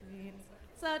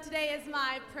So today is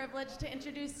my privilege to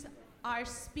introduce our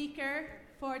speaker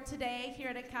for today here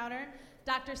at Encounter,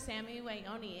 Dr. Sammy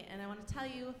Wayoni. And I want to tell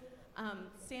you,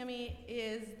 Sammy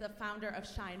is the founder of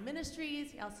Shine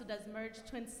Ministries. He also does Merge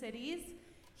Twin Cities.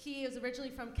 He is originally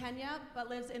from Kenya, but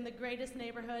lives in the greatest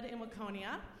neighborhood in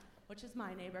Waconia, which is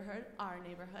my neighborhood, our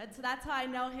neighborhood. So that's how I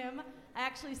know him. I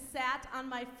actually sat on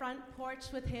my front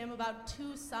porch with him about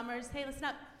 2 summers. Hey, listen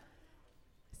up.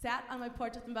 Sat on my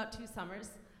porch with him about 2 summers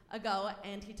ago,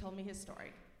 and he told me his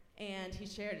story. And he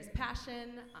shared his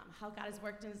passion, how God has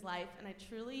worked in his life, and I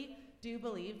truly do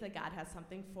believe that God has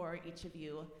something for each of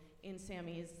you in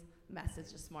Sammy's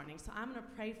message this morning. So I'm going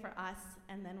to pray for us,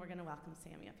 and then we're going to welcome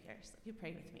Sammy up here. So if you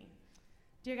pray with me.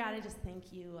 Dear God, I just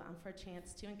thank you for a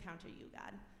chance to encounter you,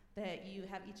 God, that you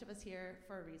have each of us here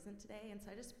for a reason today. And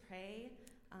so I just pray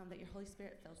that your Holy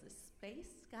Spirit fills this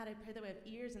space. God, I pray that we have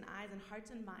ears and eyes and hearts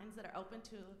and minds that are open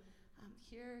to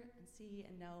hear and see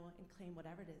and know and claim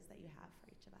whatever it is that you have for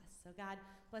each of us. So God,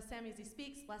 bless Sammy as he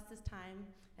speaks, bless this time,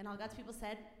 and all God's people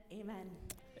said, amen.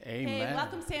 Amen. Hey,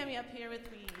 welcome Sammy up here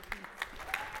with me.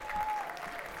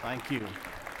 Thank you.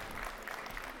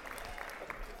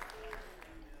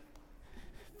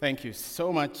 Thank you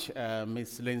so much,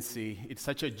 Miss Lindsay. It's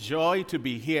such a joy to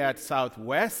be here at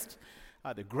Southwest,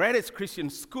 the greatest Christian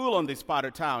school on this part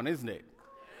of town, isn't it?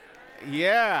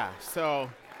 Yeah, so...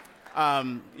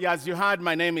 as you heard,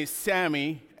 my name is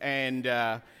Sammy, and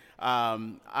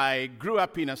I grew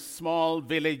up in a small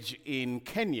village in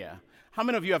Kenya. How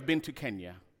many of you have been to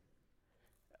Kenya?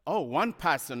 Oh, one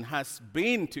person has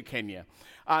been to Kenya.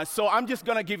 So I'm just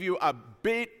going to give you a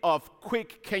bit of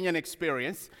quick Kenyan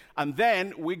experience, and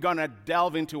then we're going to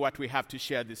delve into what we have to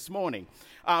share this morning.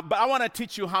 But I want to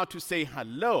teach you how to say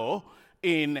hello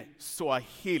in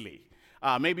Swahili.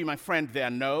 Maybe my friend there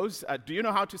knows. Do you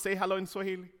know how to say hello in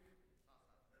Swahili?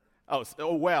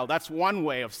 Oh, well, that's one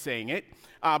way of saying it.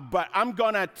 But I'm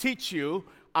going to teach you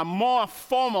a more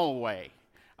formal way.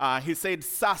 He said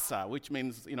sasa, which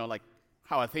means, like,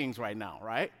 how are things right now,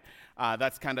 right?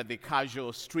 That's kind of the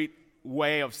casual street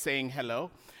way of saying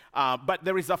hello. But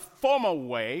there is a formal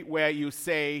way where you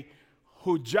say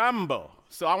hujambo.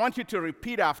 So I want you to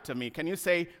repeat after me. Can you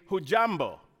say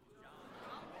hujambo?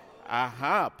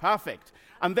 Aha, perfect.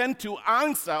 And then to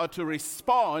answer or to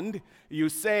respond, you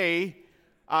say...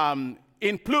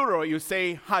 in plural, you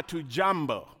say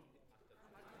hatujambo.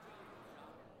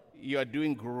 You're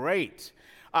doing great.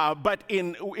 But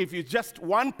if you're just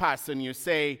one person, you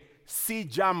say si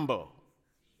jambo.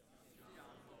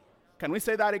 Can we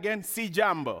say that again? Si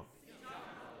jambo.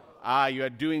 You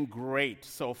are doing great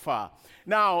so far.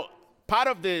 Now,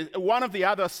 one of the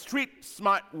other street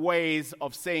smart ways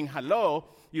of saying hello,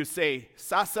 you say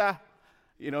sasa.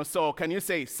 So can you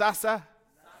say sasa?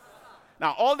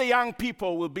 Now, all the young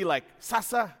people will be like,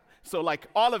 Sasa. So like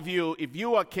all of you, if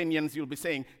you are Kenyans, you'll be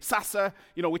saying Sasa,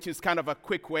 which is kind of a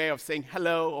quick way of saying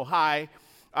hello or hi.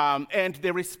 And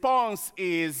the response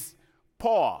is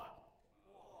poa.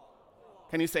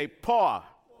 Can you say poa?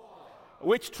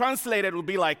 Which translated will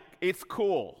be like, it's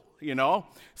cool,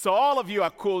 So all of you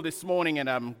are cool this morning, and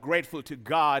I'm grateful to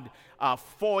God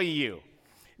for you.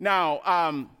 Now,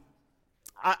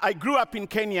 I grew up in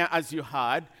Kenya, as you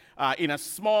heard. In a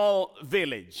small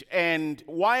village. And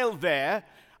while there,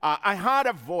 I heard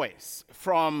a voice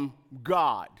from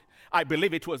God. I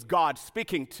believe it was God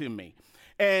speaking to me.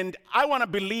 And I want to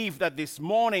believe that this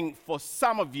morning, for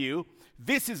some of you,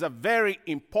 this is a very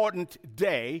important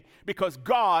day because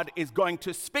God is going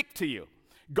to speak to you.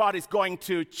 God is going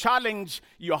to challenge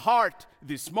your heart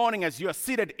this morning as you are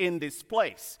seated in this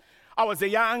place. I was a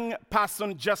young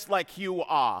person just like you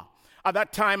are. At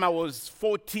that time, I was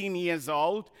 14 years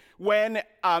old when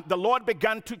the Lord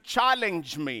began to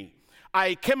challenge me.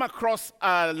 I came across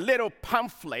a little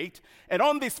pamphlet, and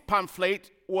on this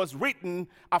pamphlet was written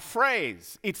a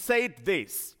phrase. It said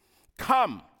this: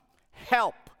 come,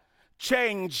 help,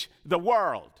 change the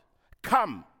world.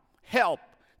 Come, help,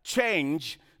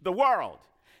 change the world.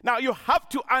 Now, you have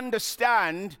to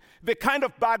understand the kind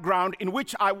of background in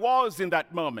which I was in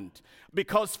that moment.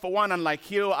 Because for one,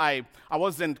 unlike you, I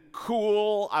wasn't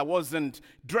cool. I wasn't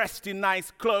dressed in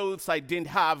nice clothes. I didn't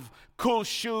have cool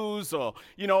shoes or,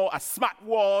 a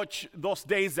smartwatch. Those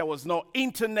days, there was no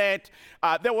internet.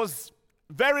 There was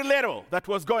very little that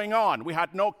was going on. We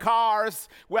had no cars.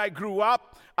 Where I grew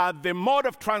up, the mode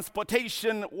of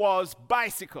transportation was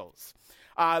bicycles.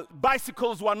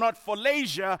 Bicycles were not for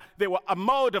leisure. They were a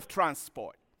mode of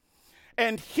transport.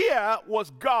 And here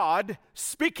was God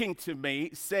speaking to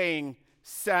me saying,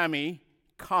 Sammy,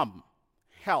 come,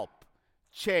 help,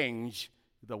 change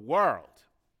the world.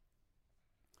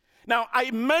 Now,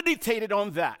 I meditated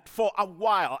on that for a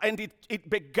while, and it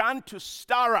began to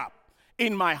stir up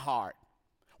in my heart.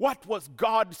 What was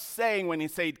God saying when he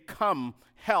said, come,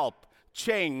 help,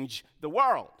 change the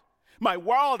world? My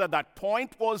world at that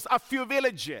point was a few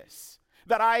villages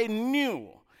that I knew.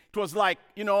 It was like,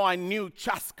 I knew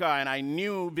Chaska, and I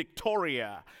knew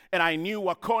Victoria, and I knew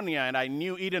Waconia, and I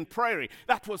knew Eden Prairie.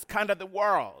 That was kind of the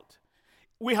world.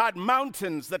 We had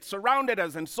mountains that surrounded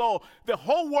us, and so the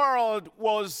whole world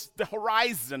was the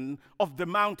horizon of the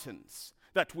mountains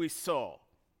that we saw.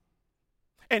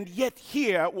 And yet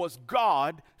here was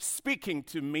God speaking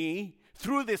to me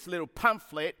through this little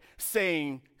pamphlet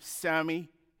saying,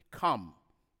 Sammy, come,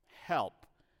 help,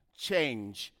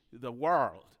 change the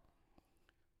world.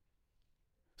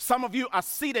 Some of you are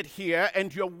seated here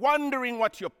and you're wondering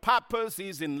what your purpose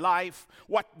is in life,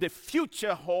 what the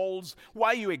future holds,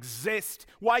 why you exist,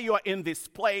 why you are in this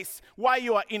place, why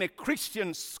you are in a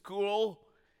Christian school.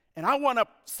 And I want to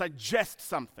suggest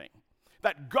something,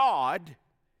 that God,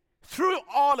 through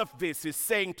all of this, is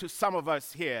saying to some of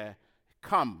us here,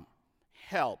 come,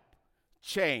 help,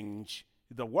 change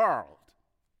the world.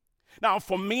 Now,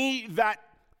 for me, that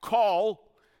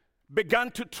call began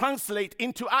to translate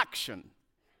into action.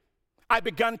 I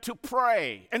began to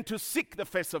pray and to seek the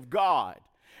face of God.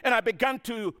 And I began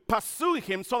to pursue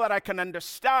him so that I can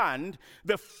understand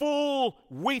the full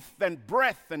width and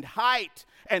breadth and height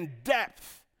and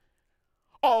depth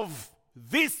of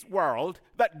this world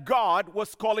that God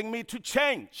was calling me to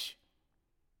change.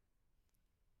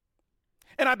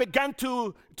 And I began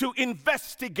to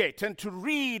investigate and to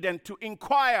read and to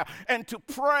inquire and to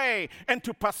pray and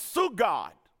to pursue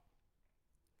God.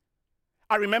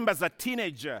 I remember as a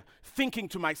teenager thinking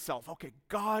to myself, okay,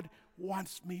 God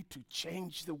wants me to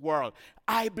change the world.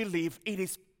 I believe it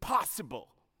is possible.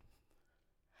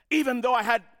 Even though I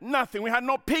had nothing, we had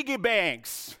no piggy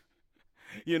banks,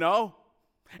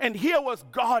 And here was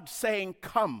God saying,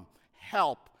 come,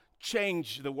 help,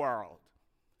 change the world.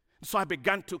 So I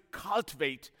began to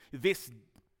cultivate this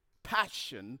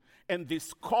passion and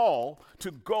this call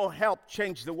to go help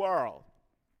change the world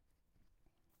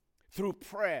through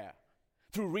prayer,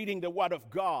 through reading the Word of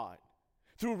God,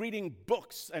 through reading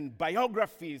books and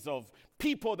biographies of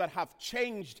people that have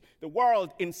changed the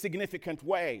world in significant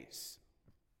ways.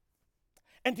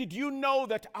 And did you know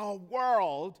that our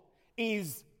world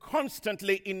is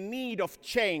constantly in need of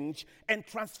change and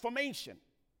transformation?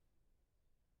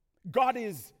 God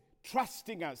is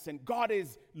trusting us, and God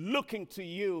is looking to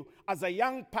you as a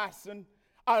young person,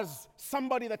 as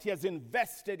somebody that he has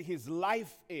invested his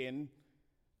life in,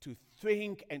 to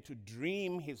think and to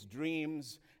dream his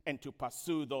dreams and to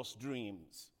pursue those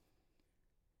dreams.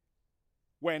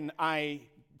 When I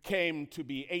came to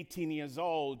be 18 years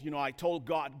old, I told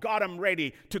God, I'm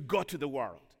ready to go to the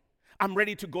world. I'm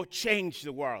ready to go change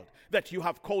the world that you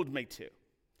have called me to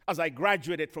as I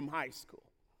graduated from high school.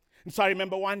 And so I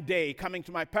remember one day coming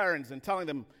to my parents and telling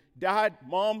them, Dad,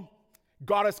 Mom,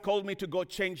 God has called me to go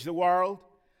change the world.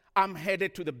 I'm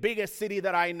headed to the biggest city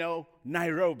that I know,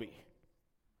 Nairobi.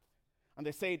 And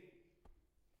they said,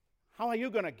 how are you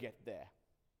going to get there?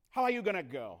 How are you going to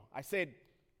go? I said,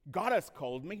 God has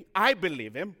called me. I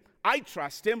believe him. I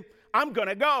trust him. I'm going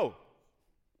to go.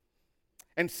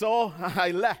 And so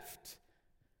I left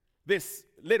this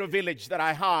little village that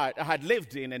I had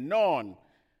lived in and known.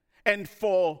 And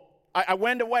I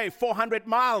went away 400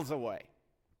 miles away.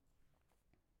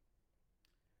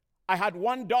 I had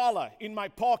 $1 in my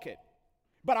pocket.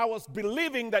 But I was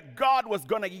believing that God was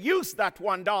going to use that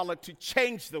 $1 to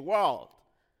change the world.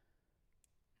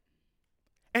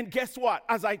 And guess what?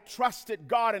 As I trusted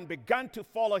God and began to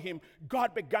follow him,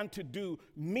 God began to do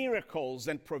miracles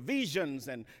and provisions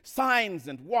and signs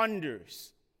and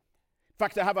wonders. In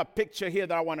fact, I have a picture here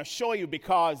that I want to show you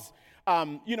because,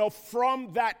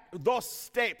 from those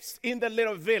steps in the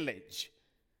little village,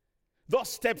 those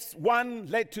steps, one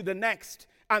led to the next,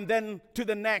 and then to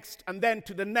the next, and then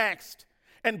to the next.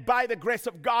 And by the grace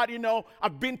of God,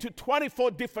 I've been to 24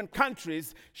 different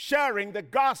countries sharing the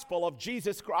gospel of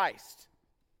Jesus Christ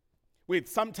with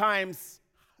sometimes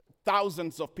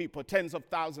thousands of people, tens of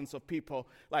thousands of people,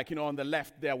 like, on the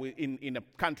left there in a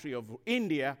country of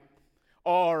India,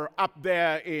 or up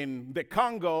there in the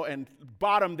Congo, and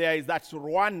bottom there that's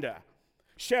Rwanda,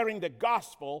 sharing the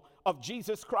gospel of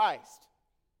Jesus Christ.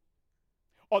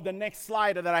 Or the next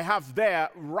slide that I have there,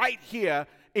 right here,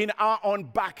 in our own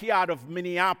backyard of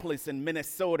Minneapolis and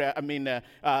Minnesota,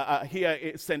 here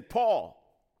in St. Paul.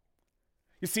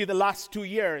 You see, the last 2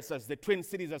 years, as the Twin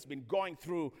Cities has been going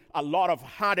through a lot of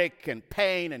heartache and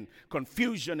pain and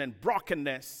confusion and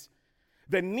brokenness,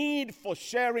 the need for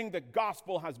sharing the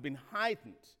gospel has been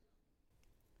heightened.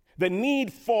 the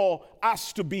need for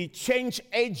us to be change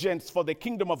agents for the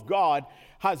kingdom of God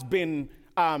has been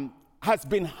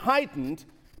heightened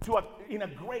in a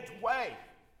great way.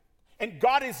 And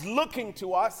God is looking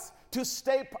to us to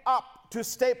step up, to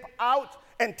step out,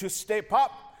 and to step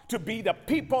up, to be the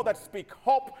people that speak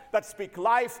hope, that speak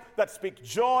life, that speak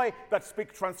joy, that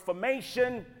speak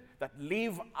transformation, that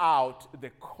live out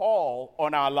the call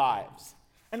on our lives.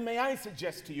 And may I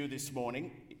suggest to you this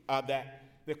morning that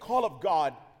the call of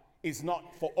God is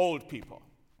not for old people.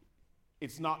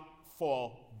 It's not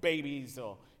for babies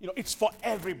it's for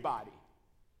everybody.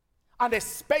 And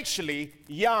especially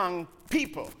young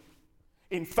people.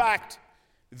 In fact,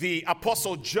 the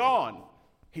Apostle John,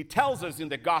 he tells us in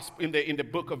the gospel, in the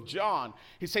book of John,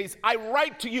 he says, I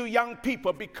write to you young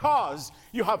people because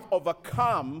you have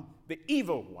overcome the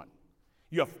evil one.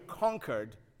 You have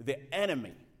conquered the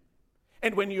enemy.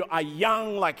 And when you are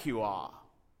young like you are,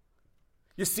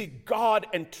 you see, God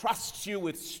entrusts you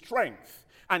with strength,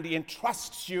 and he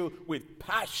entrusts you with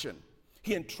passion.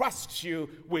 He entrusts you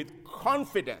with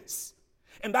confidence.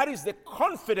 And that is the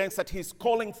confidence that he's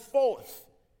calling forth,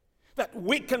 that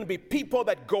we can be people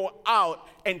that go out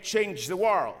and change the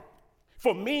world.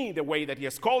 For me, the way that he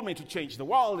has called me to change the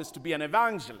world is to be an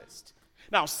evangelist.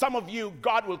 Now, some of you,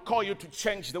 God will call you to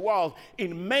change the world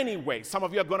in many ways. Some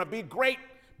of you are going to be great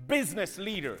business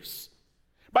leaders.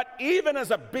 But even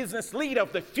as a business leader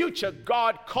of the future,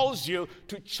 God calls you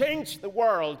to change the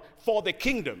world for the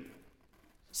kingdom.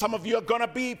 Some of you are going to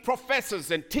be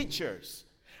professors and teachers.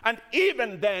 And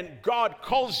even then, God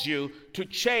calls you to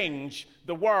change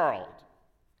the world.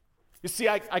 You see,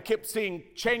 I kept seeing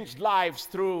changed lives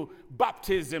through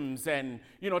baptisms and,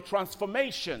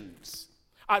 transformations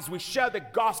as we share the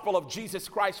gospel of Jesus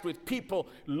Christ with people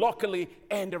locally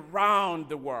and around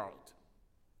the world.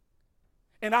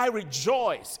 And I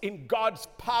rejoice in God's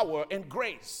power and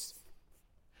grace.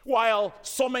 While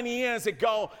so many years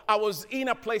ago, I was in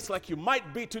a place like you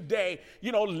might be today,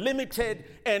 limited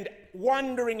and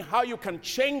wondering how you can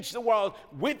change the world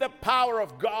with the power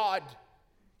of God.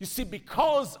 You see,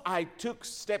 because I took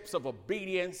steps of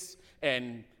obedience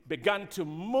and began to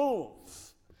move,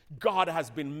 God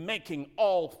has been making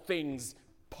all things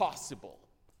possible.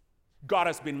 God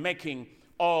has been making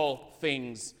all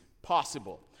things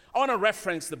possible. I want to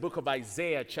reference the book of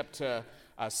Isaiah, chapter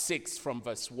 6, from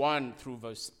verse 1 through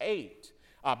verse 8,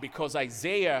 because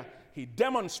Isaiah, he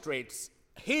demonstrates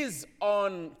his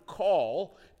own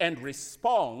call and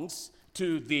response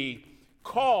to the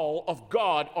call of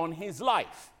God on his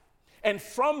life. And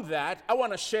from that, I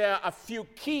want to share a few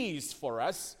keys for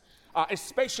us,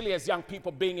 especially as young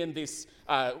people being in this,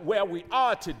 where we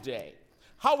are today,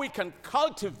 how we can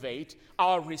cultivate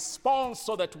our response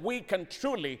so that we can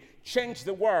truly change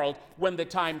the world when the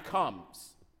time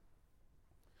comes.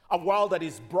 A world that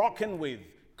is broken with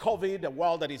COVID, a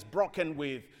world that is broken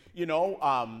with,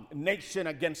 nation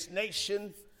against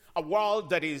nation, a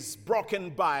world that is broken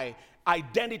by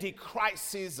identity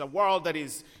crisis, a world that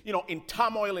is, in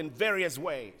turmoil in various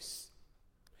ways.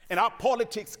 And our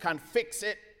politics can fix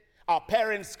it, our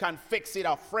parents can fix it,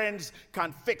 our friends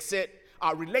can fix it,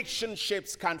 our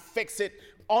relationships can fix it.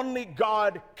 Only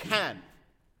God can.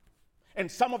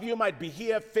 And some of you might be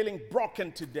here feeling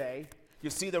broken today. You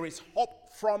see, there is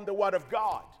hope from the Word of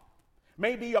God.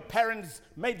 Maybe your parents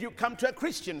made you come to a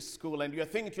Christian school and you're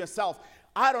thinking to yourself,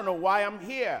 I don't know why I'm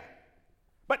here.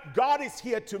 But God is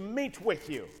here to meet with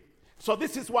you. So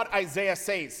this is what Isaiah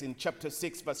says in chapter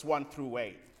 6, verse 1 through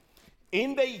 8.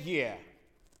 In the year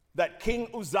that King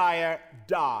Uzziah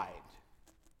died,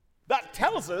 that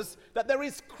tells us that there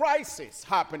is crisis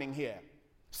happening here.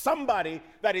 Somebody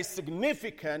that is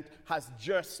significant has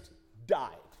just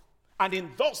died. And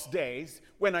in those days,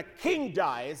 when a king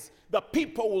dies, the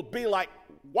people will be like,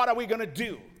 what are we going to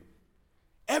do?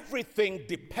 Everything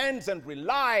depends and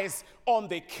relies on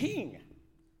the king.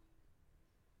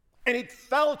 And it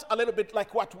felt a little bit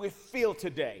like what we feel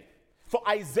today. For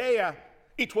Isaiah,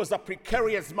 it was a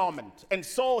precarious moment. And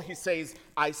so he says,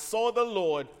 I saw the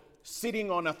Lord sitting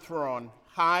on a throne,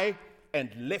 high and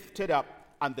lifted up,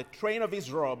 and the train of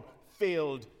his robe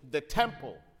filled the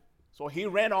temple. So he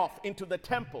ran off into the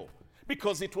temple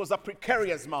because it was a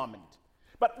precarious moment.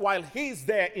 But while he's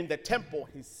there in the temple,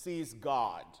 he sees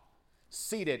God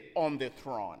seated on the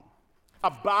throne.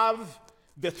 Above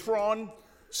the throne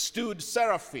stood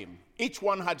seraphim. Each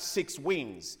one had 6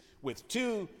 wings. With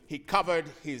 2 he covered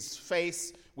his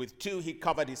face, with 2 he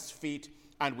covered his feet,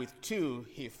 and with 2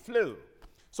 he flew.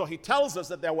 So he tells us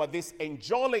that there were these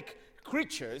angelic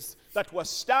creatures that were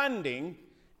standing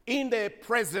in the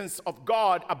presence of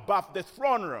God above the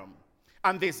throne room.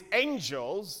 And these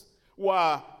angels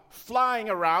were flying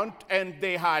around, and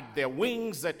they had their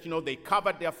wings that, they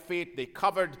covered their feet, they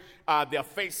covered their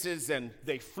faces, and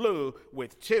they flew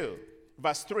with two.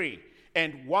 Verse 3,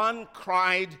 and one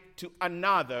cried to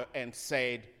another and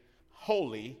said,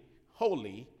 Holy,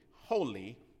 holy,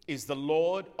 holy is the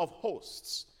Lord of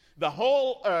hosts. The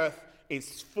whole earth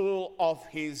is full of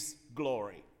his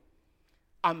glory.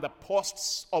 And the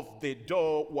posts of the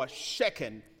door were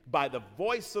shaken by the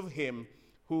voice of him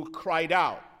who cried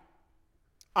out.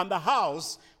 And the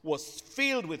house was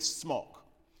filled with smoke.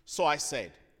 So I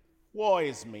said, Woe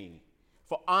is me,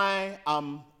 for I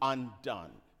am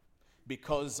undone,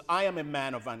 because I am a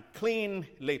man of unclean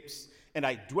lips, and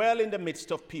I dwell in the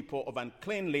midst of people of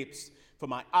unclean lips, for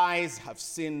my eyes have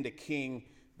seen the King,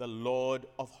 the Lord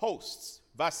of hosts.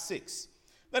 Verse 6.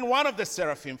 Then one of the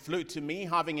seraphim flew to me,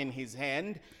 having in his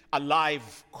hand a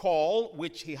live coal,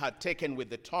 which he had taken with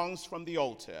the tongs from the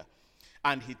altar.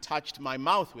 And he touched my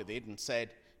mouth with it and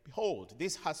said, Behold,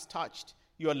 this has touched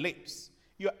your lips.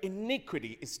 Your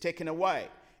iniquity is taken away,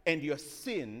 and your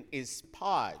sin is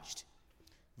purged.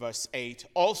 Verse 8,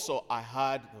 also I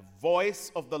heard the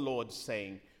voice of the Lord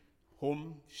saying,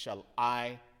 Whom shall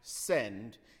I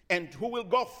send, and who will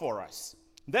go for us?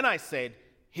 Then I said,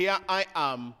 Here I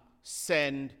am,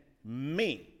 send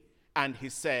me. And he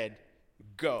said,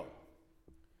 Go.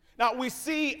 Now we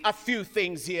see a few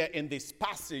things here in this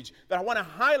passage that I want to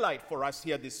highlight for us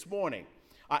here this morning.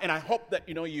 And I hope that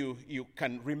you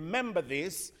can remember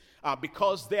this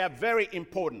because they are very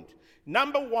important.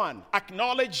 Number one,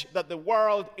 acknowledge that the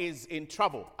world is in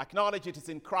trouble. Acknowledge it is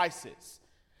in crisis.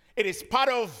 It is part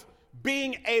of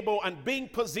being able and being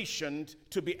positioned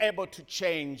to be able to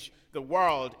change the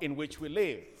world in which we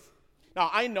live. Now,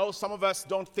 I know some of us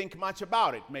don't think much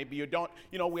about it. Maybe you don't,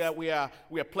 we are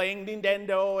playing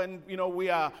Nintendo, and, we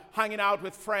are hanging out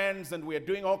with friends, and we are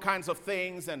doing all kinds of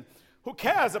things, and who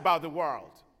cares about the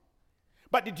world?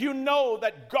 But did you know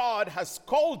that God has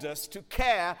called us to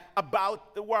care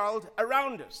about the world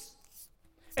around us?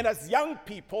 And as young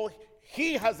people,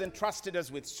 he has entrusted us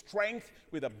with strength,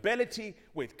 with ability,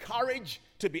 with courage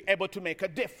to be able to make a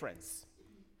difference.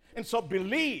 And so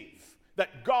believe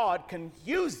that God can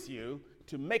use you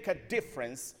to make a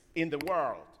difference in the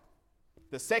world.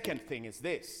 The second thing is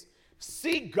this: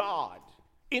 see God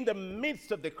in the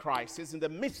midst of the crisis, in the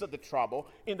midst of the trouble,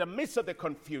 in the midst of the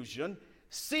confusion.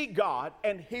 See God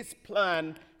and his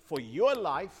plan for your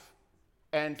life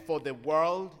and for the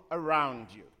world around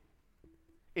you.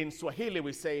 In Swahili,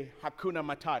 we say Hakuna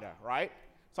Matata, right?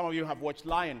 Some of you have watched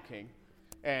Lion King,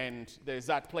 and there's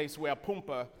that place where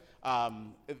Pumbaa,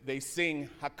 they sing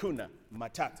Hakuna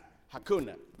Matata.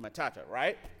 Hakuna Matata,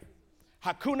 right?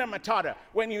 Hakuna Matata.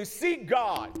 When you see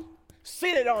God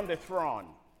seated on the throne,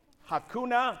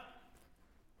 Hakuna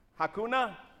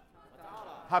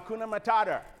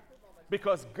Matata.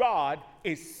 Because God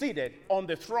is seated on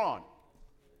the throne.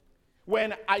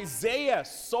 When Isaiah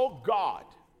saw God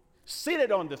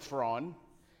seated on the throne,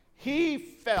 he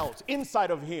felt inside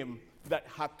of him that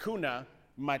Hakuna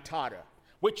Matata,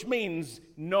 which means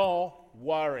no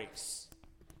worries,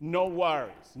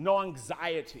 no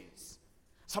anxieties.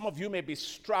 Some of you may be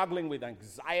struggling with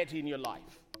anxiety in your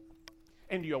life,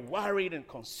 and you're worried and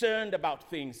concerned about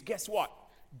things. Guess what?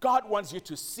 God wants you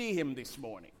to see him this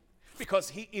morning, because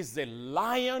he is the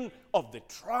Lion of the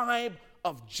tribe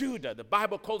of Judah. The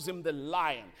Bible calls him the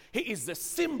Lion. He is the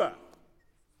Simba.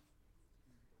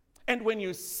 And when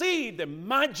you see the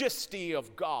majesty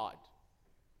of God,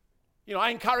 I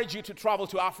encourage you to travel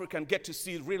to Africa and get to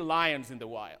see real lions in the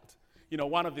wild.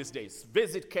 One of these days.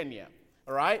 Visit Kenya,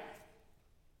 all right?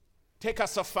 Take a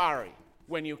safari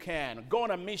when you can. Go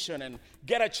on a mission and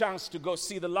get a chance to go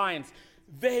see the lions.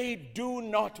 They do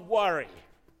not worry.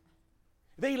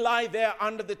 They lie there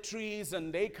under the trees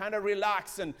and they kind of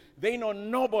relax, and they know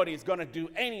nobody's going to do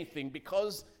anything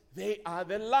because they are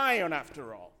the lion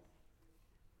after all.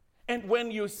 And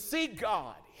when you see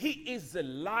God, he is the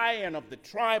Lion of the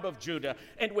tribe of Judah.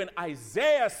 And when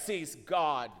Isaiah sees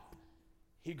God,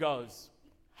 he goes,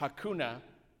 Hakuna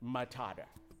Matata,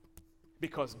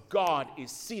 because God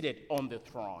is seated on the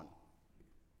throne.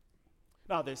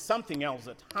 Now, there's something else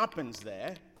that happens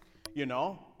there,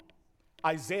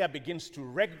 Isaiah begins to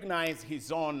recognize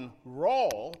his own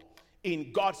role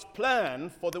in God's plan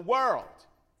for the world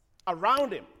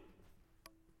around him.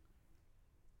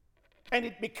 And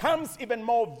it becomes even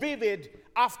more vivid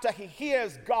after he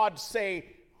hears God say,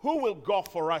 Who will go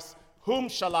for us? Whom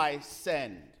shall I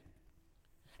send?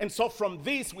 And so from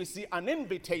this, we see an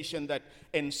invitation that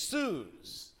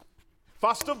ensues.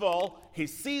 First of all, he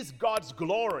sees God's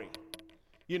glory.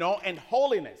 and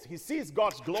holiness. He sees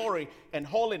God's glory and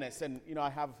holiness. And, I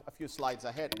have a few slides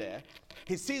ahead there.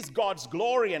 He sees God's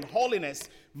glory and holiness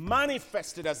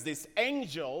manifested as these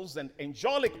angels and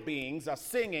angelic beings are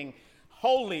singing,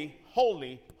 "Holy,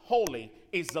 holy, holy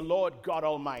is the Lord God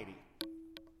Almighty."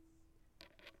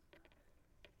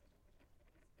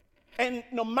 And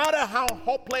no matter how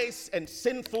hopeless and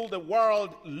sinful the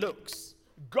world looks,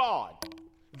 God,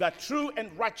 the true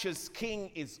and righteous King,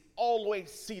 is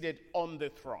always seated on the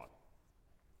throne.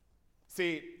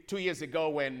 See, 2 years ago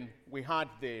when we had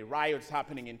the riots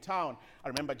happening in town, I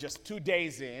remember just 2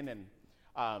 days in, and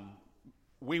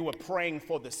we were praying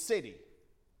for the city.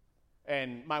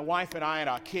 And my wife and I and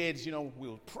our kids,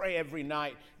 we'll pray every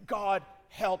night. God,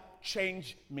 help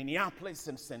change Minneapolis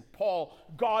and St. Paul.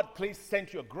 God, please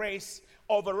send your grace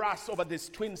over us, over these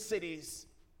twin cities.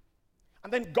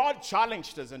 And then God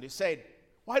challenged us and he said,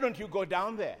 "Why don't you go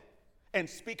down there and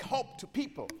speak hope to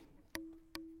people?"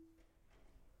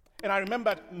 And I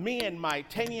remember me and my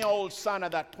 10-year-old son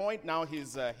at that point, now he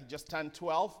just turned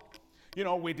 12,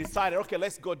 we decided, okay,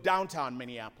 let's go downtown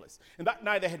Minneapolis. And that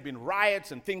night there had been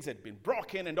riots and things had been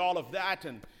broken and all of that.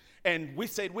 And we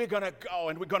said, we're going to go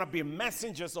and we're going to be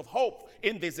messengers of hope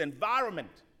in this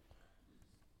environment.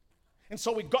 And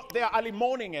so we got there early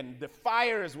morning and the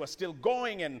fires were still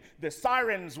going and the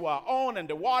sirens were on and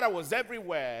the water was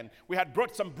everywhere. And we had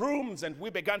brought some brooms and we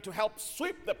began to help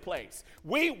sweep the place.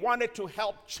 We wanted to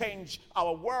help change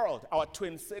our world, our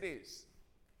twin cities.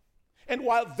 And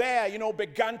while there,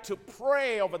 began to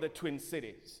pray over the twin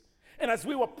cities. And as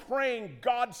we were praying,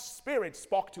 God's Spirit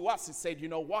spoke to us. He said, "You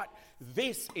know what?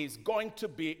 This is going to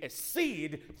be a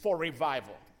seed for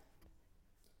revival.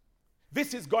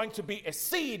 This is going to be a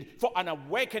seed for an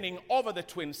awakening over the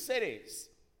twin cities.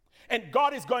 And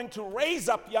God is going to raise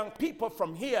up young people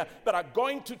from here that are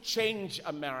going to change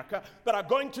America, that are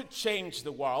going to change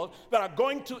the world, that are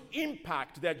going to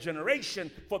impact their generation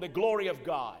for the glory of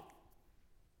God."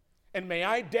 And may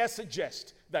I dare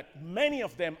suggest that many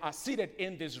of them are seated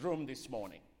in this room this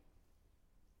morning.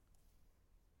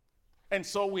 And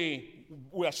so we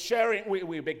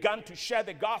began to share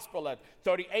the gospel at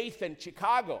 38th and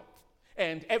Chicago.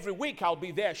 And every week I'll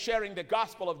be there sharing the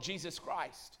gospel of Jesus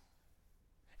Christ.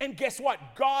 And guess what?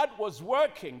 God was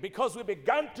working because we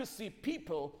began to see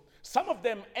people, some of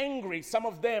them angry, some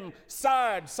of them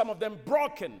sad, some of them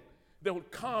broken. They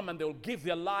would come and they would give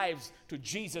their lives to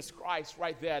Jesus Christ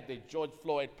right there at the George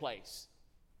Floyd place.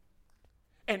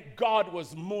 And God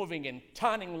was moving and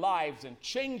turning lives and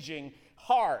changing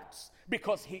hearts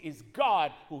because He is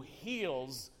God who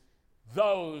heals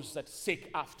those that seek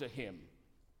after Him.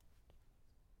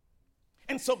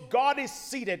 And so God is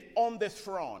seated on the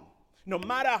throne. No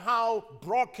matter how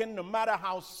broken, no matter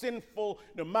how sinful,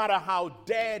 no matter how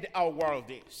dead our world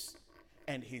is.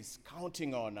 And He's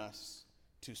counting on us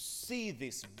to see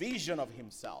this vision of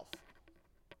Himself.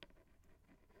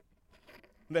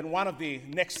 Then one of the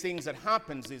next things that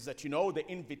happens is that, the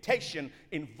invitation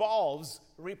involves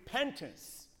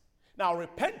repentance. Now,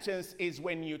 repentance is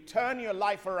when you turn your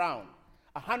life around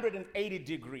 180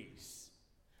 degrees.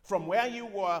 From where you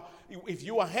were, if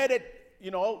you were headed,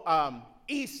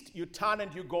 east, you turn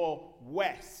and you go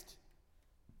west.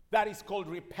 That is called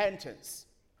repentance.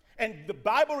 And the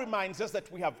Bible reminds us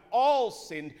that we have all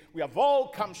sinned. We have all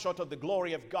come short of the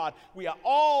glory of God. We are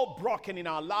all broken in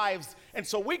our lives. And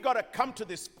so we got to come to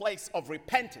this place of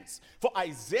repentance. For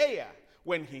Isaiah,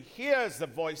 when he hears the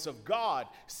voice of God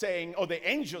saying, or the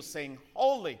angel saying,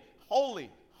 "Holy, holy,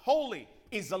 holy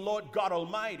is the Lord God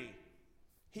Almighty,"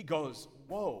 he goes,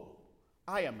 "Whoa,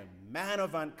 I am a man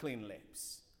of unclean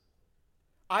lips.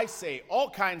 I say all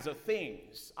kinds of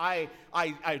things. I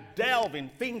delve in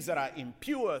things that are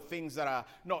impure, things that are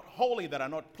not holy, that are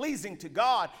not pleasing to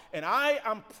God. And I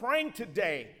am praying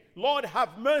today, Lord,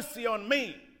 have mercy on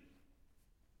me."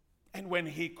 And when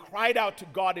he cried out to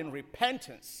God in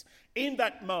repentance, in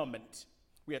that moment,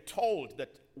 we are told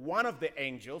that one of the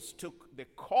angels took the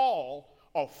coal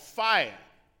of fire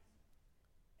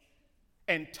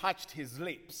and touched his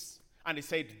lips. And he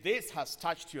said, "This has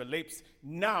touched your lips.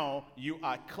 Now you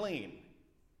are clean."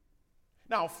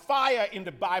 Now, fire in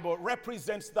the Bible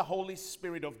represents the Holy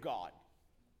Spirit of God.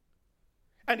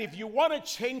 And if you want to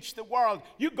change the world,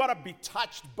 you've got to be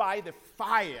touched by the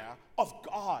fire of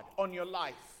God on your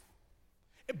life,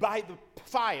 by the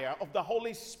fire of the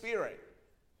Holy Spirit.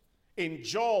 In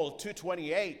Joel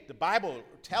 2:28, the Bible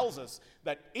tells us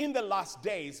that in the last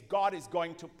days, God is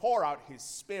going to pour out His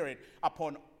Spirit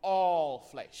upon all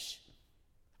flesh.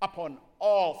 Upon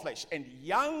all flesh. And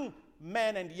young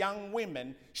men and young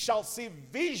women shall see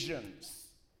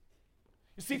visions.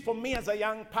 You see, for me as a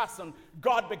young person,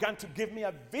 God began to give me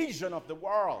a vision of the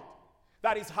world.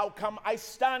 That is how come I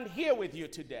stand here with you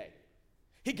today.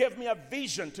 He gave me a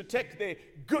vision to take the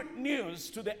good news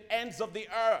to the ends of the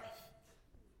earth.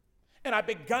 And I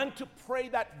began to pray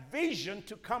that vision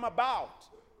to come about.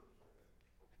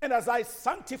 And as I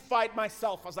sanctified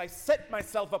myself, as I set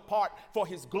myself apart for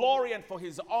His glory and for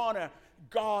His honor,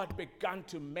 God began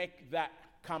to make that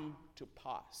come to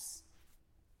pass.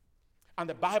 And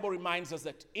the Bible reminds us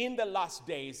that in the last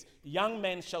days, young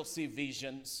men shall see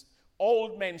visions,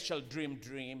 old men shall dream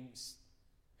dreams,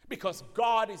 because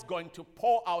God is going to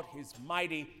pour out His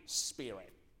mighty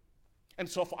Spirit. And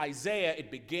so for Isaiah,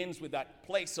 it begins with that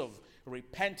place of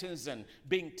repentance and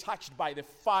being touched by the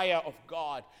fire of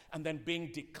God, and then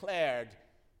being declared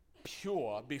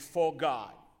pure before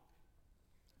God.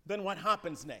 Then what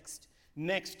happens next?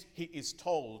 Next, he is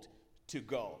told to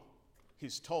go.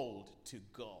 He's told to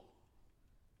go.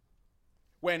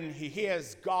 When he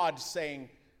hears God saying,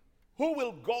 "Who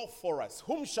will go for us?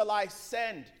 Whom shall I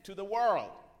send to the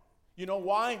world?" You know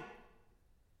why?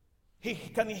 He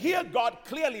can hear God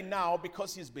clearly now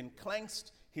because he's been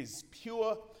cleansed, he's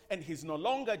pure, and he's no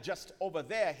longer just over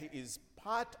there. He is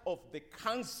part of the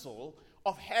council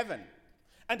of heaven.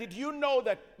 And did you know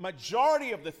that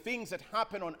majority of the things that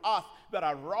happen on earth that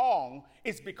are wrong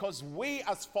is because we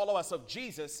as followers of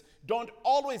Jesus don't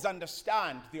always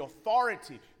understand the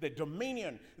authority, the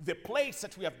dominion, the place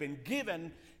that we have been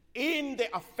given in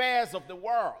the affairs of the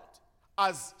world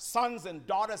as sons and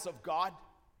daughters of God.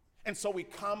 And so we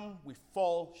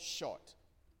fall short.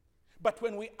 But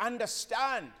when we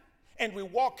understand and we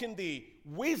walk in the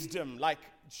wisdom like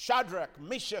Shadrach,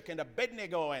 Meshach, and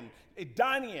Abednego and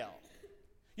Daniel,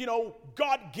 you know,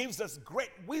 God gives us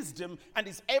great wisdom and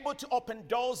is able to open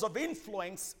doors of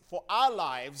influence for our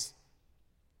lives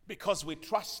because we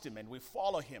trust Him and we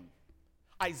follow Him.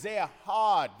 Isaiah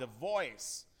heard the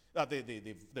voice,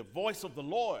 the voice of the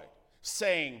Lord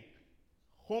saying,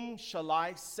 "Whom shall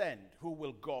I send? Who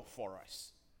will go for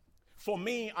us?" For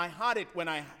me, I heard it when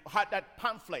I had that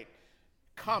pamphlet,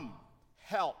 "Come,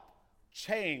 help,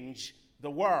 change the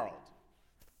world."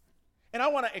 And I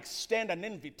want to extend an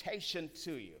invitation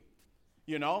to you.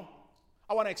 You know,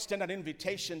 I want to extend an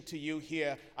invitation to you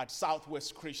here at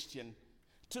Southwest Christian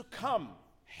to come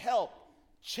help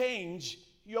change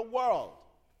your world.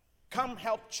 Come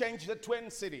help change the Twin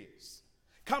Cities.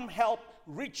 Come help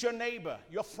reach your neighbor,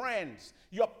 your friends,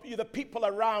 the people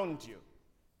around you.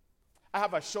 I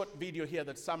have a short video here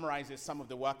that summarizes some of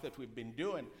the work that we've been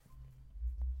doing.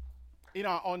 In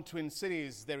our own Twin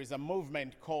Cities, there is a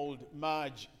movement called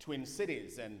Merge Twin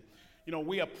Cities. And, you know,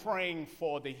 we are praying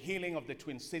for the healing of the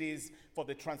Twin Cities, for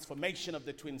the transformation of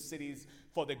the Twin Cities,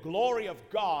 for the glory of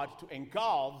God to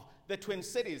engulf the Twin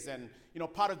Cities. And, you know,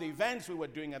 part of the events we were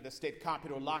doing at the state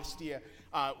capitol last year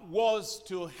was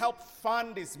to help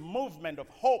fund this movement of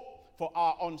hope for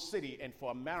our own city and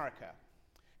for America.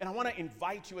 And I want to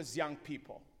invite you as young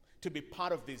people to be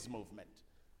part of this movement.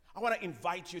 I want to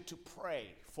invite you to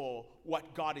pray for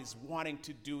what God is wanting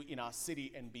to do in our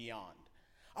city and beyond.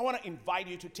 I want to invite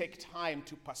you to take time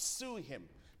to pursue Him,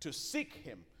 to seek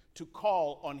Him, to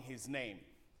call on His name.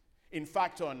 In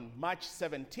fact, on March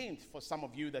 17th, for some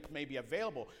of you that may be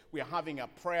available, we are having a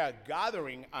prayer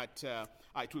gathering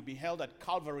it will be held at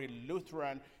Calvary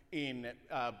Lutheran in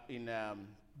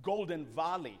Golden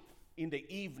Valley in the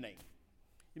evening.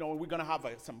 You know, we're going to have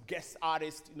some guest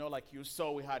artists, you know, like you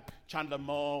saw. We had Chandler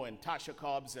Moe and Tasha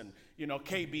Cobbs and, you know,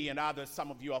 KB and others.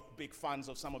 Some of you are big fans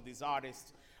of some of these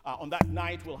artists. On that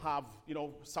night, we'll have, you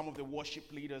know, some of the worship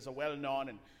leaders are well known.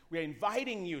 And we're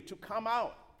inviting you to come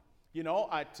out, you know,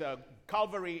 at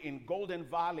Calvary in Golden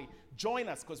Valley. Join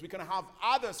us because we're going to have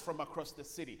others from across the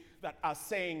city that are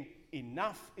saying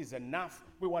enough is enough.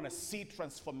 We want to see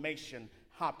transformation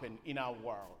happen in our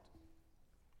world.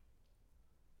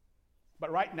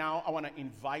 But right now, I want to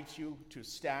invite you to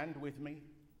stand with me.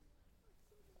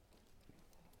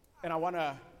 And I want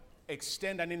to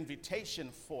extend an invitation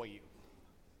for you.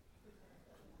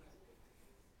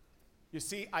 You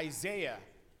see, Isaiah,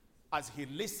 as he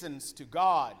listens to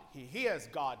God, he hears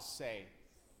God say,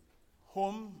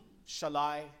 "Whom shall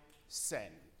I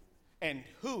send? And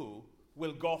who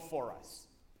will go for us?"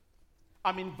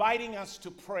 I'm inviting us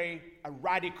to pray a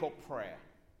radical prayer.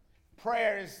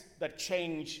 Prayers that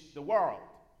change the world.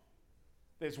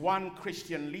 There's one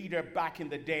Christian leader back in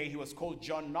the day, he was called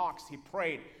John Knox. He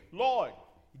prayed, "Lord,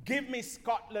 give me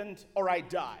Scotland or I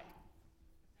die."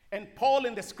 And Paul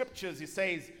in the scriptures, he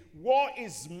says, "Woe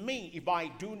is me if I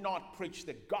do not preach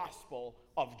the gospel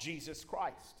of Jesus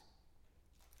Christ."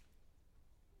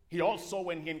 He also,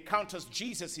 when he encounters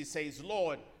Jesus, he says,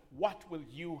 "Lord, what will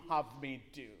you have me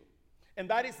do?" And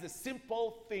that is the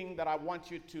simple thing that I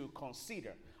want you to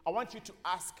consider. I want you to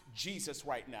ask Jesus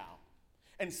right now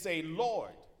and say,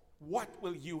 Lord, what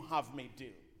will you have me do?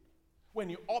 When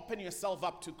you open yourself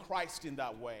up to Christ in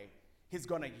that way, he's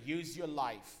going to use your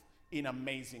life in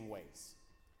amazing ways.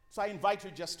 So I invite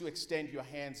you just to extend your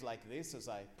hands like this as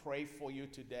I pray for you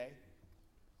today.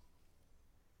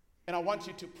 And I want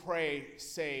you to pray,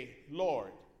 say,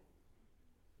 Lord.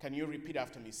 Can you repeat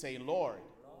after me? Say, Lord,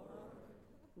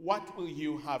 what will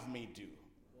you have me do?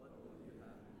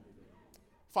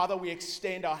 Father, we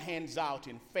extend our hands out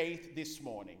in faith this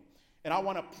morning. And I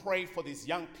want to pray for these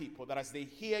young people that as they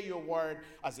hear your word,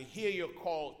 as they hear your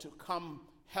call to come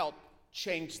help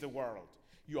change the world,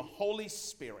 your Holy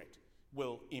Spirit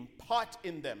will impart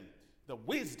in them the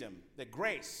wisdom, the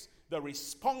grace, the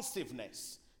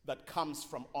responsiveness that comes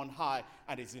from on high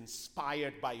and is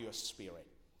inspired by your Spirit.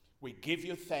 We give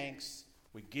you thanks,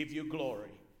 we give you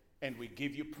glory, and we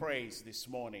give you praise this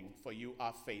morning, for you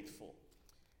are faithful.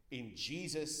 In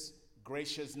Jesus'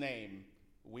 gracious name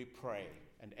we pray.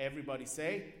 And everybody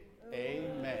say,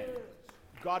 Amen.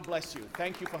 God bless you.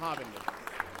 Thank you for having me.